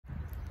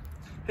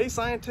Hey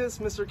scientists,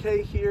 Mr.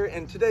 K here,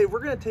 and today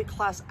we're going to take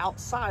class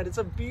outside. It's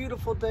a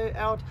beautiful day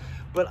out,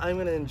 but I'm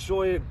going to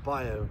enjoy it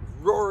by a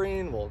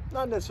roaring, well,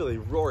 not necessarily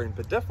roaring,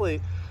 but definitely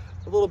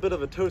a little bit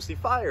of a toasty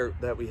fire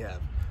that we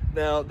have.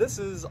 Now, this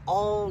is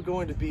all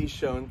going to be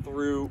shown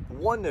through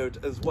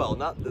OneNote as well,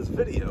 not this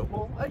video.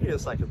 Well, I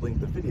guess I could link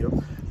the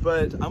video,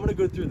 but I'm going to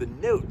go through the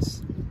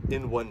notes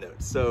in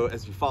OneNote. So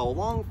as you follow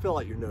along, fill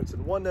out your notes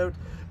in OneNote.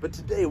 But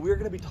today we're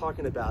going to be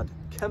talking about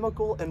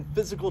chemical and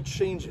physical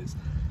changes.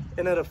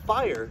 And at a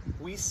fire,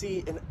 we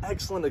see an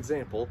excellent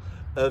example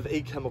of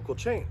a chemical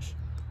change.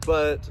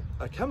 But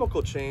a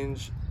chemical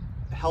change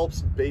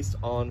helps based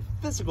on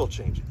physical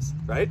changes,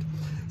 right?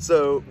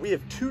 So we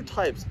have two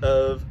types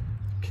of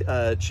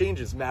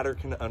changes matter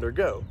can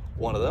undergo.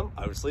 One of them,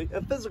 obviously,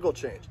 a physical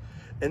change.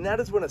 And that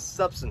is when a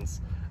substance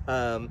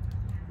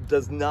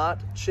does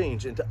not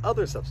change into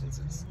other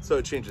substances. So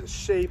it changes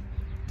shape,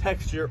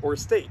 texture, or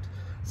state.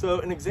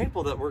 So an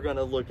example that we're going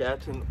to look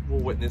at and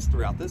we'll witness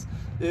throughout this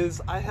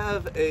is I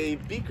have a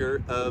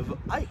beaker of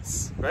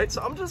ice, right?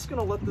 So I'm just going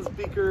to let this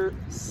beaker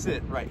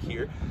sit right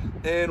here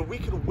and we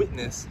can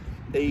witness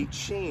a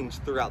change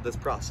throughout this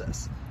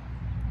process.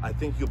 I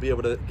think you'll be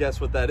able to guess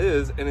what that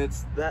is, and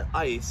it's that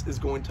ice is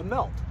going to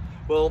melt.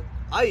 Well,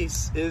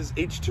 ice is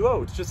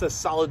H2O. It's just a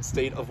solid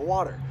state of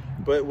water.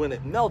 But when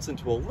it melts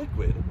into a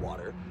liquid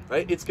water,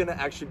 right, it's going to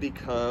actually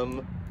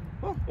become,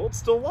 well, it's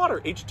still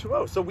water,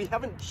 H2O. So we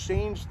haven't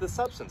changed the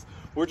substance.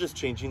 We're just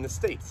changing the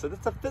state. So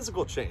that's a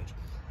physical change.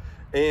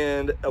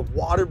 And a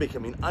water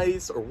becoming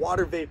ice or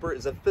water vapor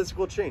is a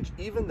physical change,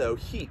 even though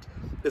heat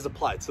is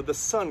applied. So the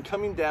sun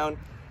coming down,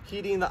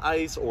 heating the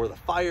ice, or the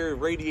fire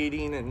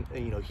radiating and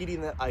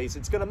heating that ice,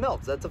 it's going to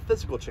melt. That's a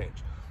physical change.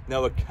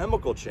 Now a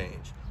chemical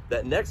change,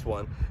 that next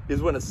one,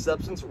 is when a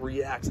substance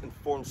reacts and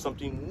forms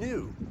something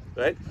new,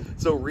 right?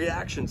 So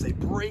reactions, they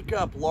break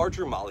up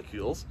larger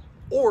molecules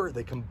or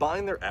they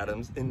combine their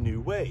atoms in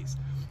new ways.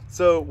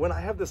 So when I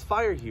have this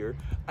fire here,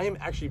 I am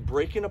actually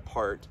breaking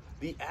apart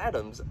the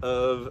atoms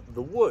of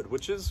the wood,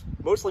 which is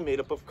mostly made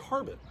up of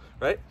carbon,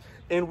 right?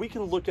 And we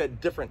can look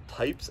at different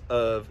types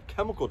of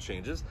chemical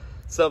changes.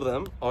 Some of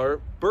them are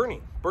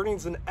burning. Burning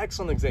is an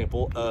excellent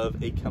example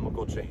of a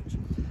chemical change.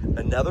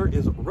 Another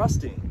is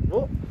rusting.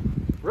 Well,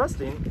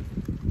 rusting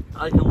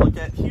I can look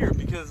at here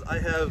because I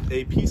have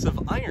a piece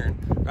of iron,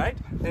 right?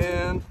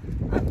 And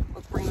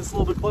let's bring this a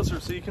little bit closer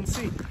so you can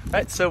see,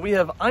 right? So we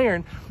have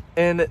iron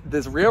and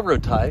this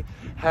railroad tie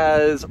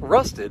has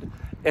rusted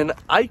and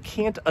I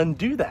can't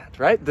undo that,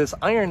 right? This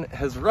iron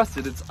has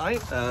rusted, it's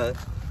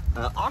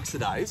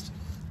oxidized,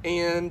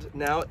 and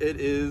now it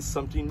is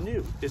something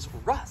new. It's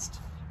rust,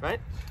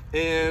 right?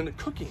 And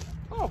cooking,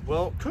 oh,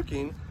 well,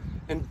 cooking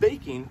and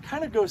baking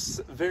kind of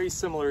goes very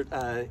similar,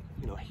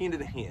 hand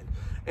in hand.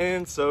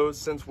 And so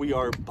since we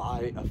are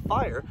by a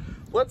fire,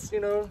 let's,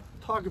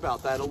 talk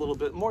about that a little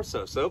bit more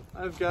so. So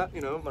I've got,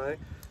 my,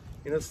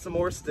 some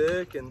more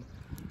stick, and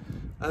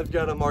I've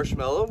got a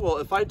marshmallow. Well,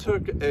 if I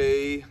took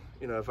a,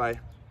 if I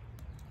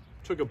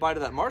took a bite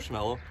of that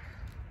marshmallow,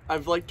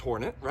 I've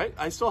torn it, right?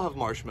 I still have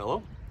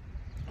marshmallow,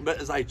 but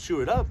as I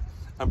chew it up,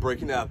 I'm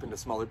breaking it up into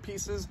smaller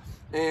pieces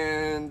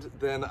and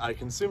then I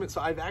consume it.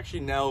 So I've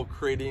actually now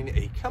creating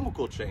a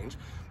chemical change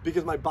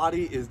because my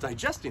body is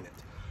digesting it.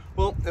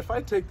 Well, if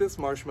I take this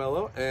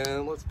marshmallow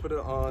and let's put it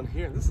on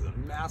here, this is a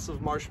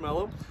massive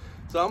marshmallow.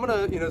 So I'm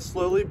gonna,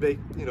 slowly bake,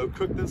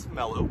 cook this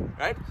mellow,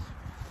 right?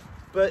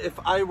 But if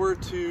I were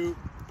to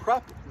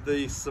prep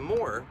the some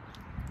more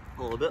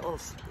a little bit,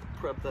 let's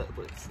prep that,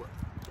 let's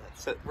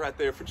set right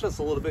there for just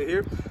a little bit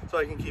here so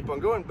I can keep on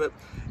going. But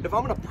if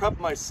I'm gonna prep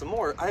my some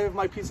more, I have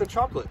my piece of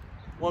chocolate,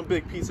 one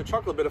big piece of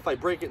chocolate, but if I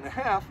break it in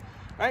half,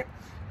 right,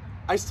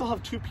 I still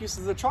have two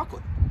pieces of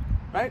chocolate,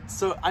 right?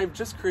 So I've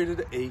just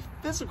created a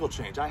physical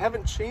change. I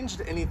haven't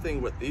changed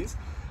anything with these,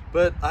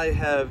 but I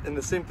have, and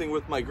the same thing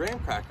with my graham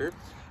cracker,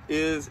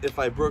 is if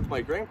I broke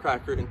my graham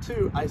cracker in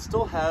two, I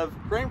still have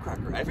graham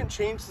cracker. I haven't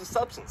changed the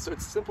substance, so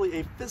it's simply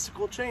a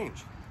physical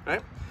change,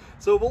 right?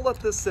 So we'll let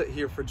this sit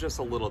here for just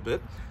a little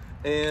bit,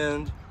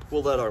 and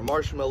we'll let our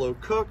marshmallow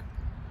cook.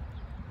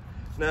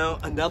 Now,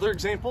 another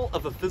example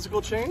of a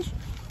physical change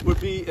would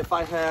be if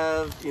I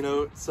have,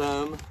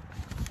 some,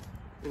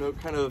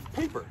 kind of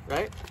paper,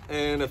 right?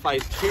 And if I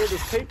tear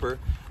this paper,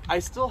 I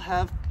still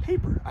have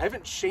paper. I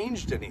haven't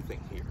changed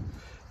anything here.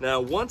 Now,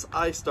 once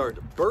I start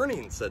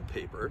burning said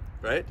paper,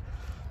 right?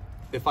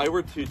 If I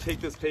were to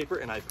take this paper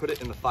and I put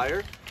it in the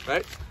fire,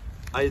 right?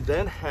 I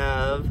then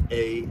have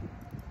a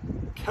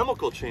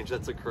chemical change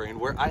that's occurring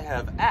where I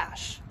have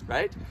ash,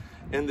 right?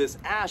 And this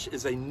ash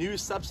is a new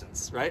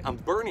substance, right? I'm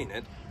burning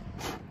it,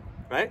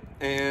 right?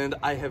 And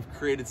I have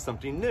created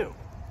something new,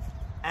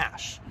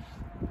 ash.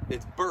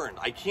 It's burned.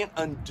 I can't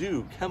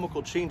undo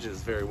chemical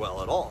changes very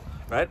well at all,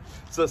 right?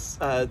 So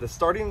the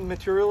starting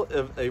material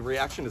of a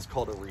reaction is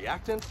called a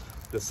reactant.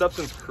 The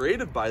substance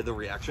created by the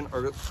reaction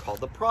are called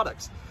the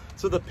products.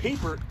 So the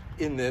paper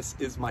in this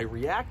is my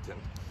reactant,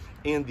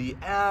 and the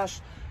ash,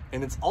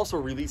 and it's also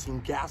releasing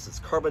gases,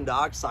 carbon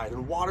dioxide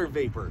and water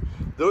vapor.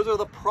 Those are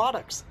the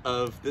products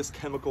of this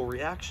chemical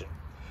reaction.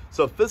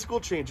 So physical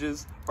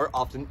changes are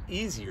often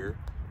easier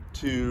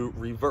to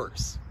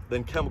reverse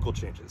than chemical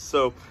changes.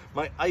 So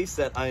my ice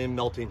that I am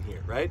melting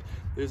here, right?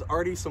 There's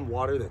already some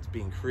water that's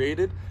being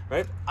created,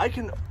 right? I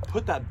can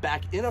put that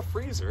back in a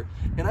freezer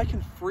and I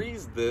can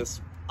freeze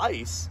this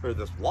ice, or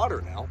this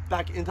water now,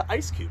 back into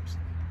ice cubes.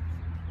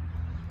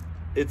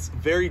 It's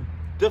very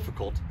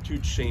difficult to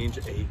change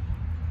a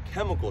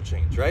chemical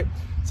change, right?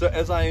 So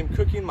as I am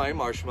cooking my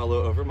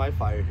marshmallow over my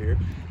fire here,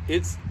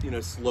 it's,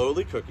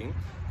 slowly cooking,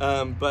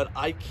 but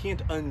I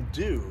can't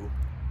undo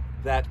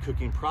that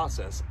cooking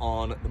process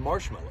on the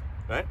marshmallow,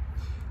 right?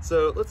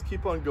 So let's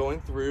keep on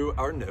going through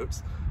our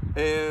notes.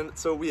 And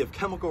so we have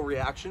chemical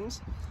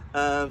reactions.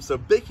 So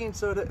baking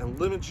soda and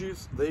lemon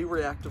juice, they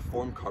react to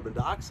form carbon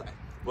dioxide.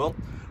 Well,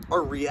 our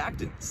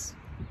reactants,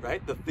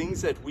 right? The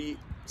things that we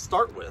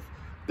start with,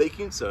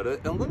 baking soda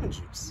and lemon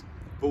juice.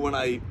 But when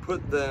I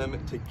put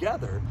them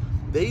together,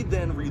 they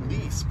then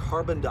release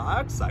carbon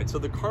dioxide. So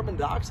the carbon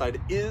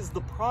dioxide is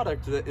the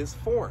product that is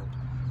formed,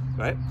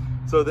 right?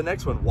 So the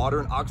next one, water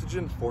and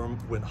oxygen form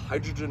when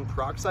hydrogen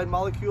peroxide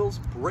molecules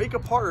break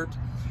apart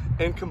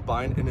and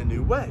combine in a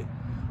new way.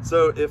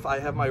 So if I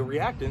have my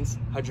reactants,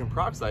 hydrogen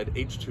peroxide,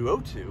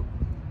 H2O2,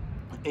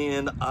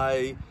 and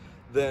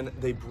then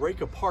they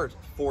break apart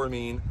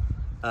forming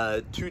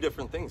two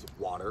different things,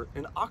 water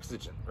and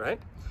oxygen, right?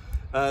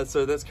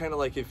 So that's kind of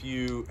like if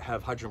you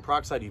have hydrogen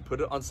peroxide, you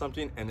put it on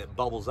something and it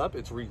bubbles up,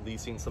 it's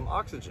releasing some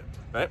oxygen,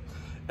 right?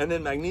 And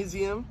then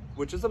magnesium,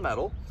 which is a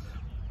metal,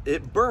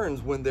 it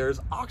burns when there's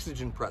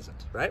oxygen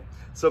present, right?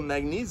 So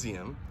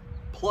magnesium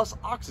plus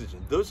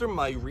oxygen, those are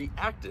my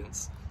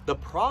reactants. The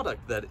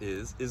product that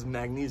is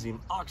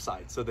magnesium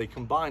oxide. So they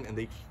combine and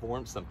they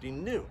form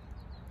something new.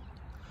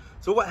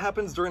 So what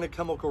happens during a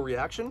chemical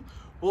reaction?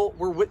 Well,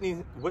 we're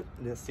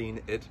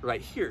witnessing it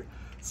right here.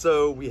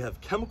 So we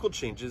have chemical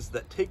changes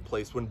that take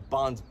place when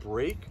bonds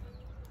break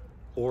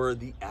or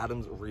the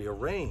atoms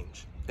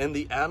rearrange. And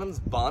the atoms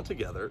bond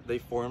together, they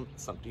form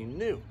something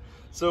new.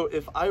 So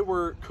if I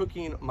were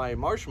cooking my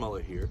marshmallow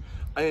here,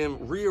 I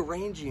am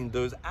rearranging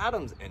those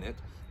atoms in it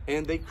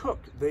and they cook.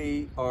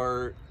 They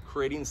are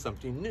creating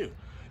something new.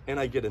 And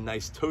I get a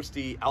nice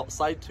toasty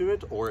outside to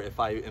it, or if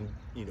I am,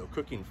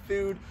 cooking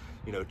food,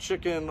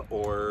 chicken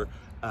or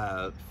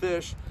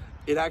fish,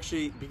 it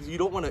actually, because you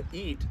don't want to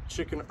eat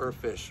chicken or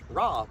fish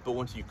raw, but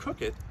once you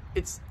cook it,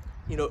 it's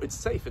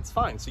safe, it's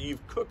fine. So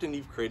you've cooked and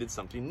you've created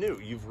something new.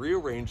 You've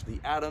rearranged the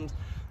atoms,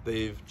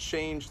 they've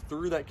changed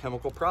through that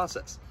chemical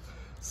process.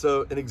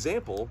 So an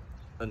example,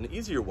 an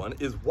easier one,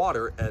 is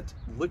water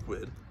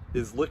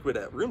is liquid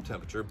at room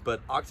temperature,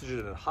 but oxygen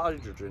and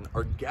hydrogen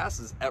are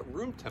gases at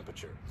room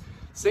temperature.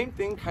 Same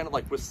thing kind of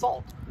like with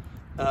salt.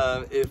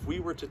 If we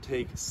were to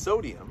take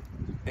sodium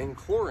and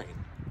chlorine,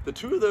 the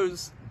two of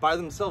those by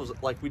themselves,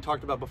 like we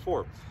talked about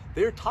before,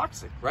 they're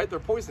toxic, right? They're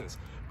poisonous.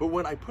 But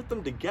when I put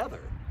them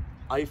together,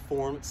 I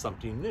form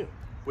something new,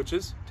 which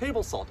is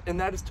table salt, and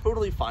that is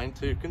totally fine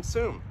to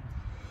consume.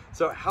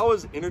 So how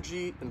is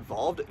energy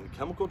involved in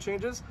chemical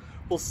changes?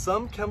 Well,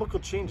 some chemical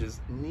changes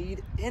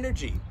need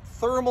energy.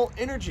 Thermal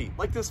energy,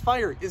 like this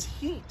fire, is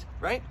heat,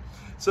 right?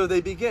 So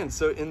they begin.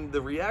 So in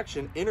the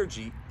reaction,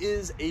 energy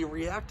is a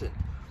reactant.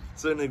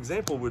 So an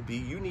example would be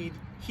you need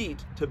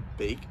heat to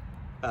bake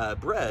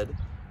bread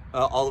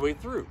all the way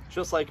through.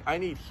 Just like I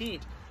need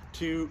heat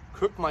to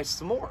cook my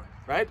s'more,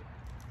 right?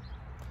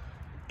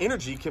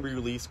 Energy can be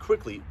released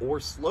quickly or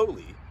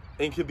slowly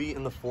and can be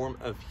in the form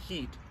of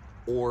heat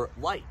or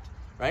light,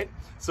 right?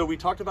 So we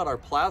talked about our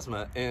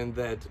plasma, and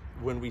that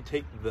when we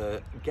take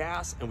the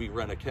gas and we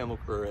run a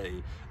chemical or a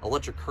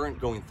electric current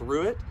going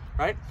through it,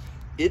 right?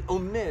 It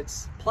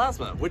emits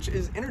plasma, which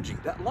is energy,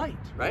 that light,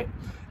 right?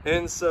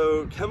 And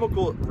so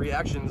chemical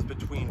reactions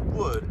between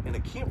wood and a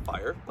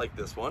campfire, like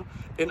this one,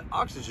 and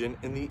oxygen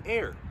in the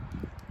air.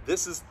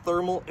 This is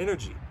thermal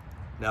energy.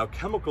 Now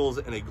chemicals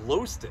in a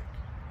glow stick,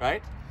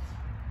 right?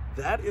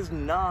 That is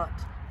not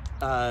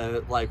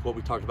like what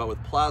we talked about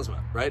with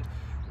plasma, right?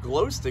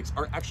 Glow sticks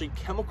are actually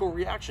chemical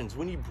reactions.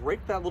 When you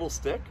break that little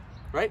stick,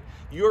 right,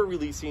 you are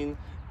releasing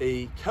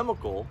a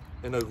chemical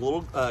in a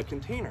little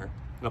container,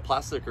 in a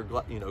plastic or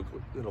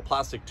in a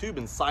plastic tube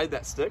inside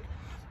that stick,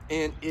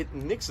 and it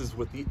mixes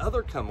with the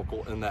other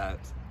chemical in that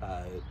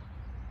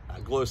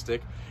glow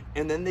stick,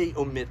 and then they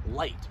emit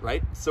light,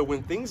 right? So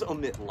when things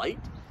emit light,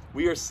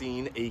 we are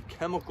seeing a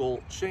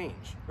chemical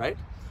change, right?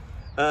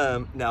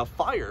 Now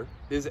fire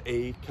is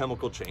a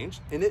chemical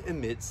change, and it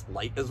emits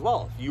light as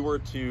well. If you were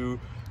to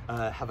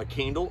have a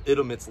candle, it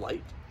emits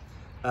light.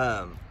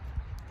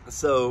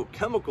 So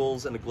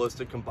chemicals and a glow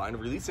stick combine to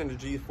release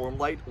energy, form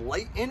light.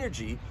 Light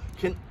energy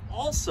can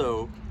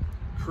also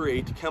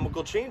create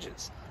chemical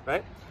changes,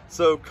 right?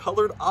 So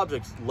colored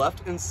objects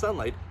left in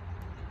sunlight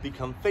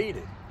become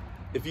faded.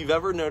 If you've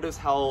ever noticed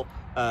how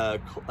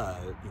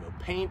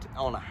paint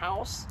on a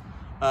house,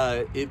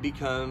 it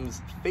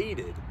becomes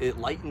faded, it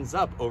lightens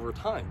up over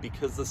time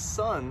because the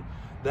sun,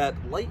 that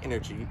light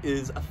energy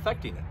is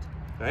affecting it,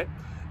 right?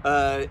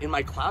 In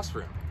my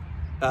classroom,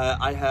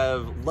 I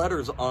have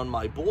letters on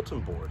my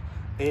bulletin board,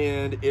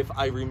 and if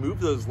I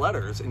remove those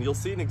letters, and you'll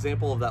see an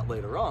example of that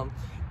later on,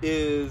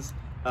 is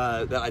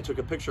that I took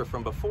a picture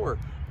from before,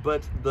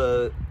 but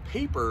the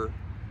paper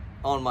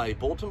on my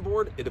bulletin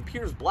board, it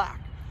appears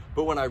black.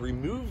 But when I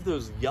remove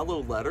those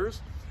yellow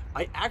letters,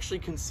 I actually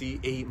can see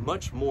a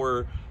much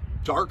more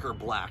darker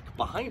black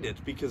behind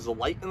it, because the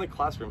light in the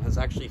classroom has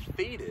actually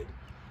faded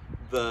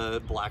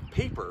the black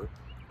paper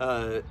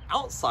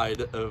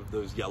outside of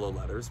those yellow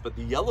letters, but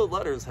the yellow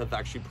letters have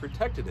actually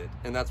protected it,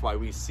 and that's why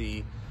we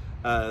see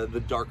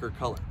the darker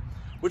color,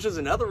 which is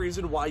another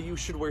reason why you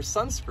should wear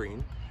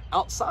sunscreen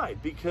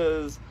outside,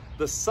 because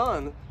the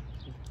sun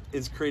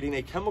is creating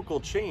a chemical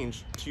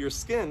change to your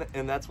skin,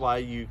 and that's why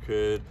you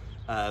could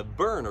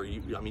burn, or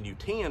you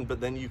tan, but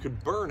then you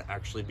could burn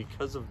actually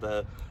because of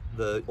the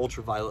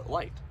ultraviolet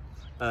light,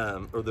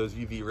 or those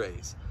UV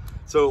rays.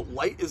 So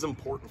light is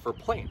important for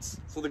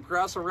plants. So the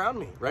grass around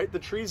me, right? The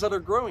trees that are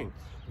growing,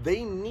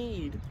 they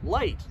need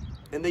light,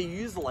 and they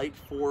use light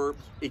for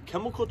a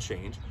chemical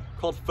change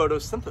called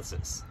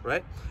photosynthesis,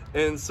 right?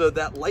 And so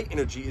that light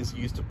energy is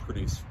used to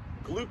produce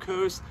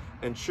glucose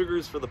and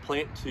sugars for the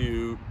plant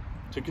to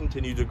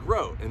continue to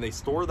grow. And they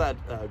store that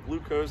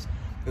glucose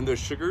and those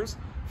sugars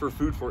for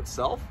food for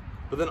itself,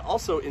 but then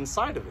also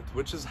inside of it,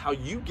 which is how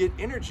you get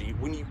energy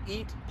when you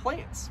eat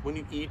plants. When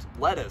you eat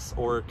lettuce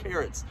or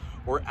carrots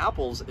or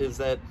apples, is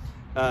that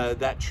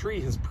that tree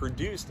has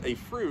produced a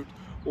fruit,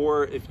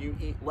 or if you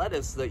eat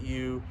lettuce, that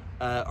you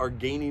are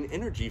gaining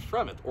energy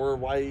from it. Or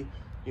why,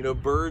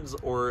 birds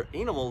or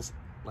animals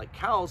like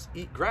cows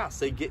eat grass,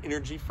 they get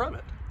energy from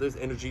it. There's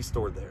energy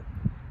stored there.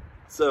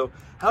 So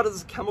how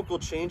does chemical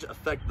change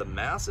affect the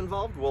mass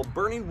involved? Well,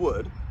 burning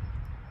wood,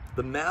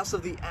 the mass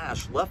of the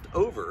ash left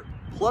over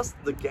plus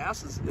the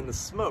gases in the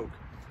smoke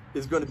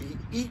is going to be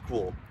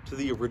equal to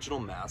the original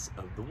mass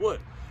of the wood.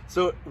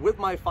 So with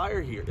my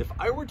fire here, if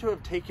I were to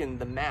have taken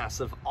the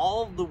mass of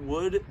all the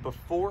wood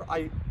before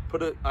I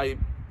put it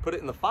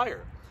in the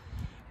fire,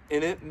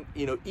 and it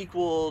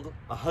equaled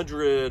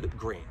 100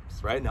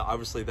 grams, right? Now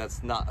obviously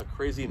that's not a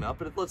crazy amount,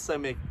 but let's say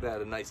make that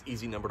a nice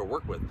easy number to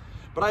work with.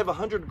 But I have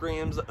 100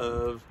 grams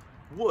of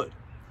wood.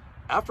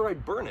 After I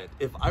burn it,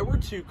 if I were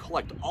to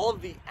collect all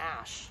of the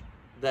ash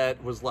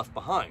that was left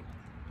behind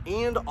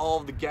and all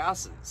of the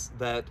gases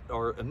that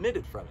are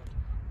emitted from it,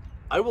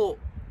 I will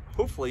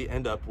hopefully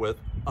end up with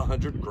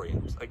 100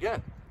 grams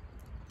again.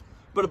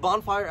 But a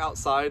bonfire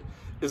outside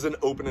is an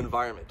open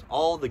environment.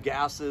 All the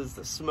gases,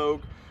 the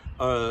smoke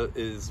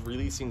is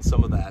releasing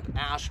some of that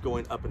ash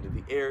going up into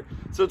the air.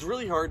 So it's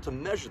really hard to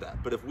measure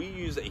that. But if we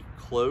use a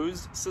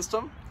closed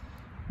system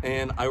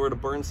and I were to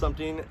burn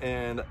something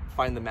and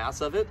find the mass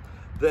of it,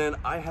 then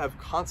I have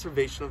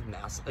conservation of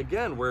mass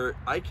again, where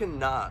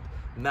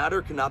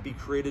matter cannot be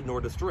created nor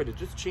destroyed. It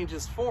just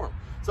changes form.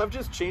 So I've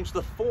just changed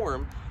the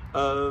form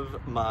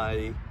of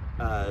my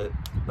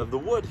of the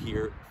wood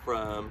here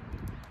from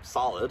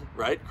solid,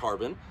 right,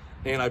 carbon,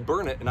 and I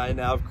burn it, and I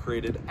now have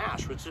created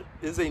ash, which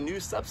is a new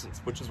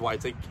substance, which is why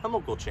it's a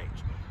chemical change,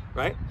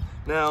 right?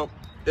 Now,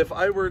 if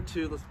I were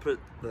to, let's put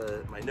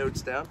my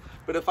notes down,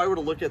 but if I were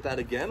to look at that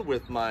again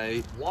with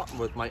my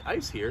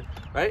ice here,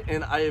 right,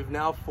 and I have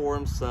now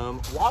formed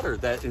some water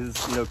that is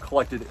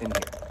collected in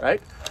here,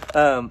 right?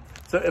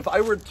 So if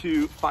I were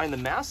to find the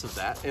mass of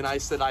that, and I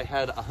said I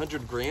had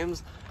 100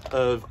 grams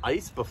of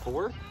ice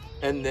before,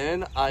 and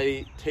then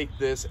I take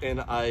this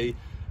and I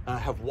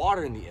have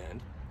water in the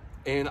end,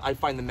 and I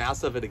find the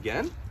mass of it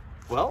again,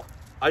 well,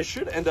 I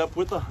should end up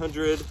with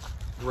 100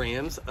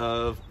 grams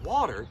of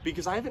water,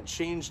 because I haven't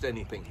changed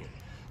anything here.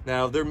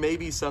 Now, there may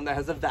be some that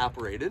has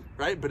evaporated,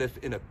 right? But if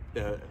in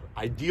a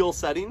ideal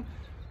setting,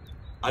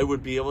 I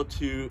would be able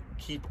to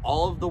keep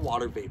all of the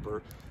water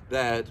vapor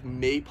that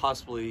may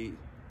possibly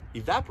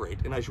evaporate,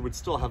 and I would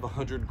still have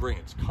 100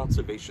 grams,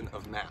 conservation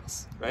of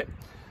mass, right?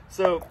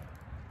 So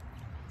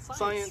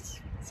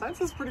science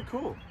is pretty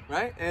cool,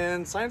 right?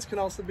 And science can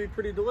also be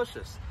pretty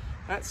delicious.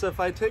 All right, so if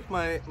I take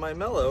my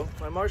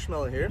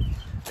marshmallow here,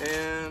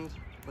 and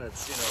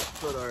let's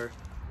put our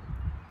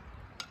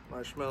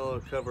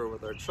marshmallow cover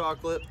with our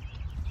chocolate.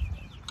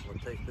 We'll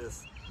take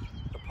this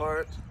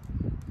apart.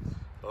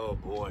 Oh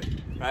boy,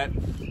 right?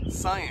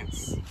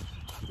 Science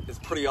is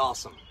pretty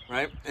awesome,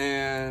 right?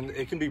 And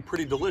it can be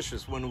pretty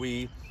delicious when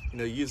we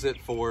use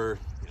it for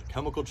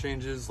chemical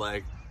changes,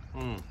 like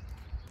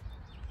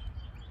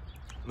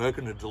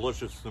making it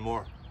delicious some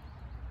more.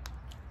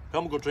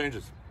 Chemical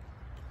changes.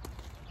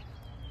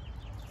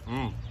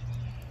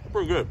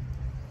 Pretty good.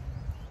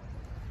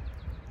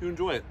 You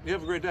enjoy it. You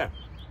have a great day.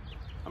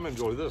 I'm gonna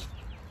enjoy this.